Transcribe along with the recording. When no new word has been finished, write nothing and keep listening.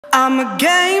I'm a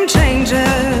game changer.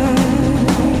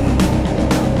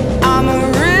 I'm a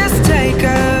risk taker.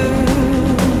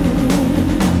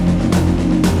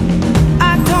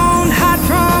 I don't hide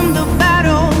from the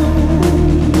battle.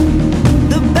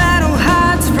 The battle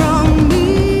hides from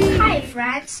me. Hi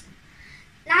friends,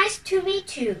 nice to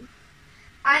meet you.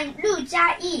 I'm Lu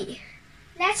Jiayi.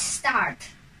 Let's start.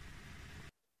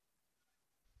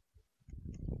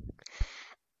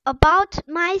 About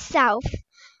myself,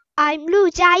 I'm Lu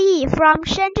Jiayi from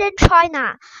Shenzhen,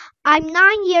 China. I'm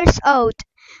 9 years old.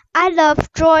 I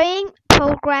love drawing,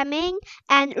 programming,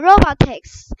 and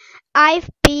robotics. I've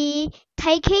been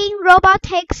taking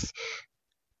robotics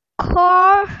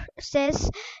courses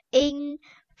in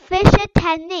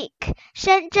Presentaion,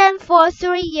 Shenzhen for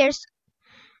 3 years.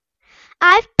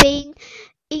 I've been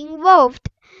involved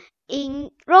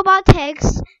in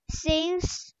robotics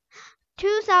since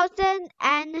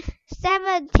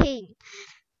 2017.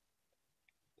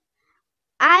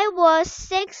 I was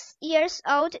 6 years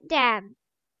old then.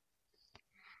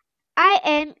 I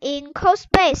am in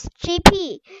CoSpace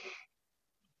GP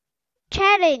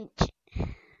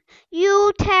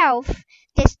U12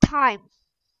 this time.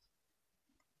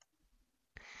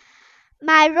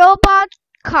 My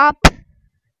RoboCup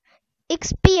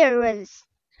experience.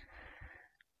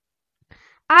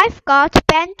 I've got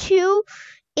band 2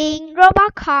 in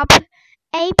RoboCup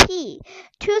AP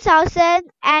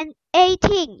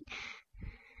 2018.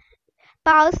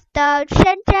 Both the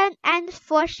Shenzhen and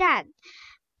Foshan.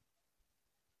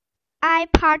 I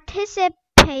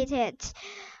participated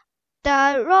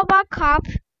the RoboCup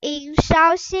in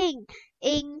Shaoxing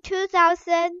in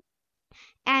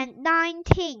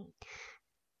 2019.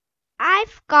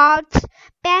 I've got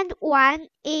band 1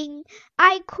 in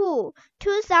iCooL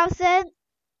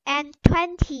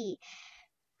 2020.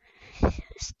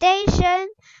 Station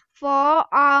 4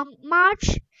 on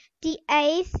March the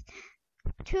 8th,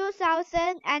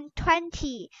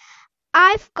 2020.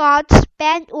 I've got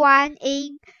band 1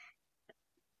 in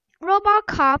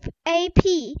RoboCup AP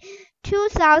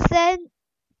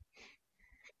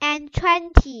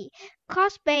 2020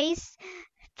 CoSpace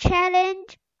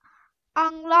Challenge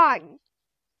Online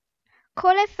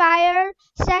Qualifier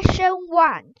Session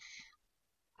 1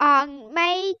 on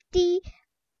May the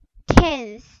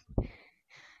 10th,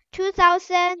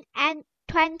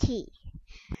 2020.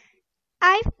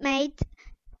 I've made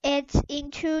it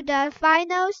into the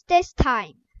finals this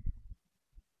time.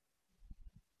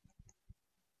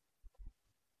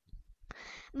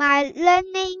 My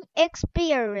learning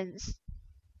experience.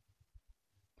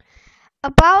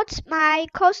 About my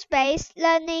CoSpace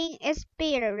learning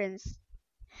experience.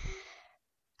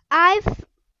 I've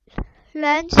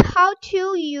learned how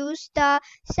to use the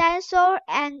sensor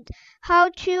and how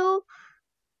to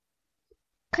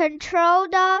control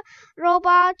the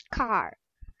robot car.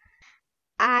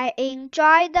 I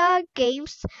enjoy the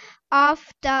games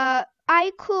of the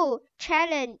iCooL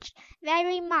challenge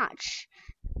very much.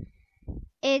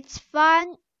 It's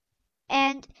fun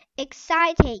and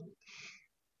exciting.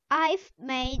 I've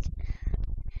made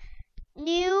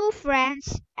new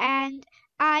friends and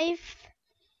I've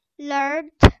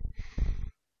learned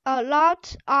a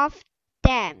lot of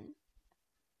them.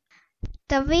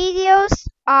 The videos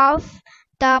of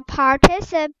the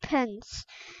participants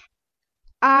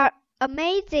are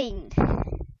amazing.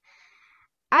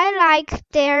 I like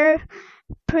their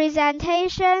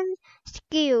presentation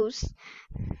skills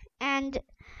and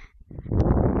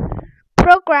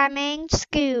programming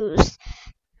skills.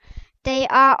 They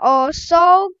are all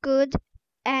so good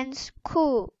and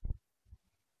cool.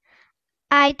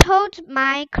 I told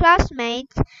my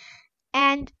classmates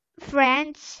and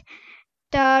friends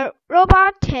the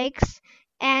robotics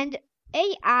and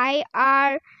AI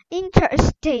are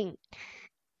interesting.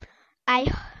 I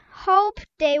hope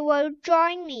they will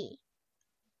join me.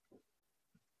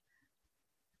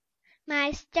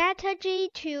 My strategy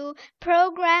to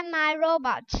program my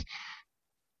robots.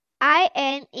 I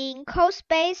am in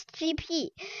CoSpace GP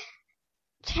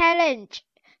Challenge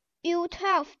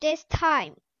U12 this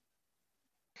time.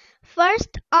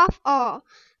 First of all,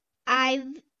 I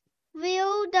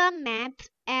view the map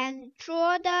and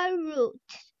draw the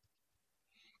route.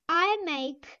 I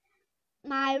make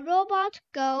my robot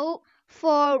go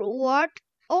forward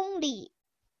only.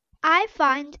 I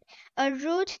find a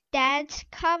route that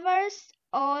covers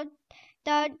all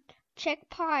the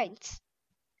checkpoints.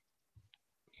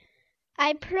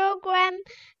 I program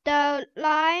the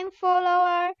line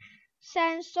follower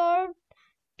sensor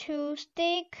to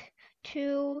stick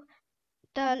to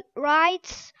the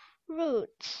right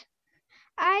route.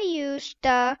 I use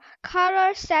the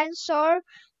color sensor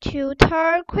to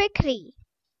turn quickly.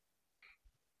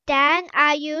 Then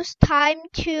I use time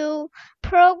to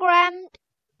program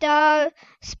the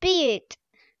speed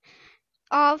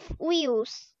of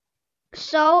wheels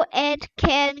so it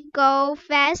can go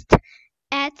fast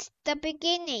at the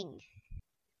beginning.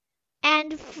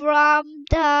 And from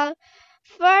the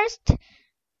first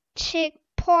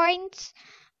checkpoint,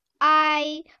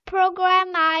 I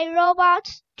program my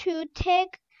robot to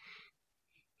take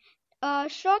a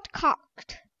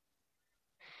shortcut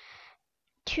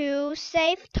to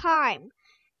save time.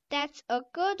 That's a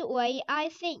good way, I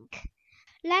think.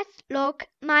 Let's look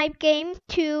my game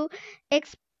to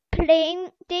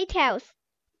explain details.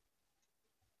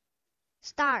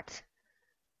 Start.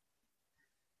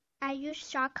 I use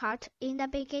shortcut in the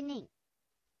beginning.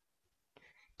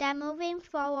 Then moving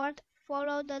forward,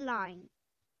 follow the line.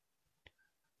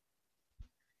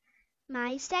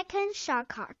 My second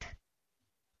shortcut.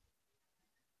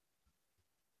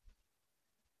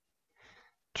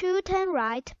 To turn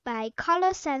right by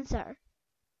color sensor.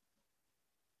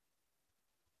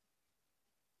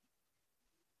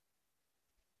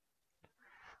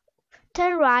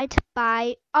 Turn right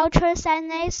by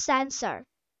ultrasonic sensor.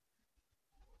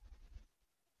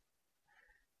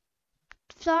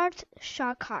 Third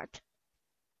shortcut.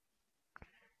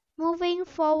 Moving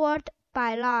forward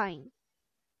by line.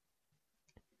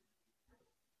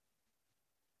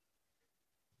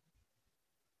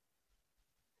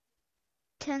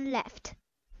 Turn left.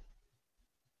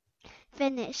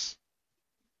 Finish.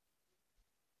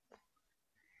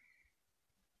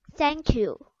 Thank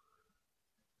you.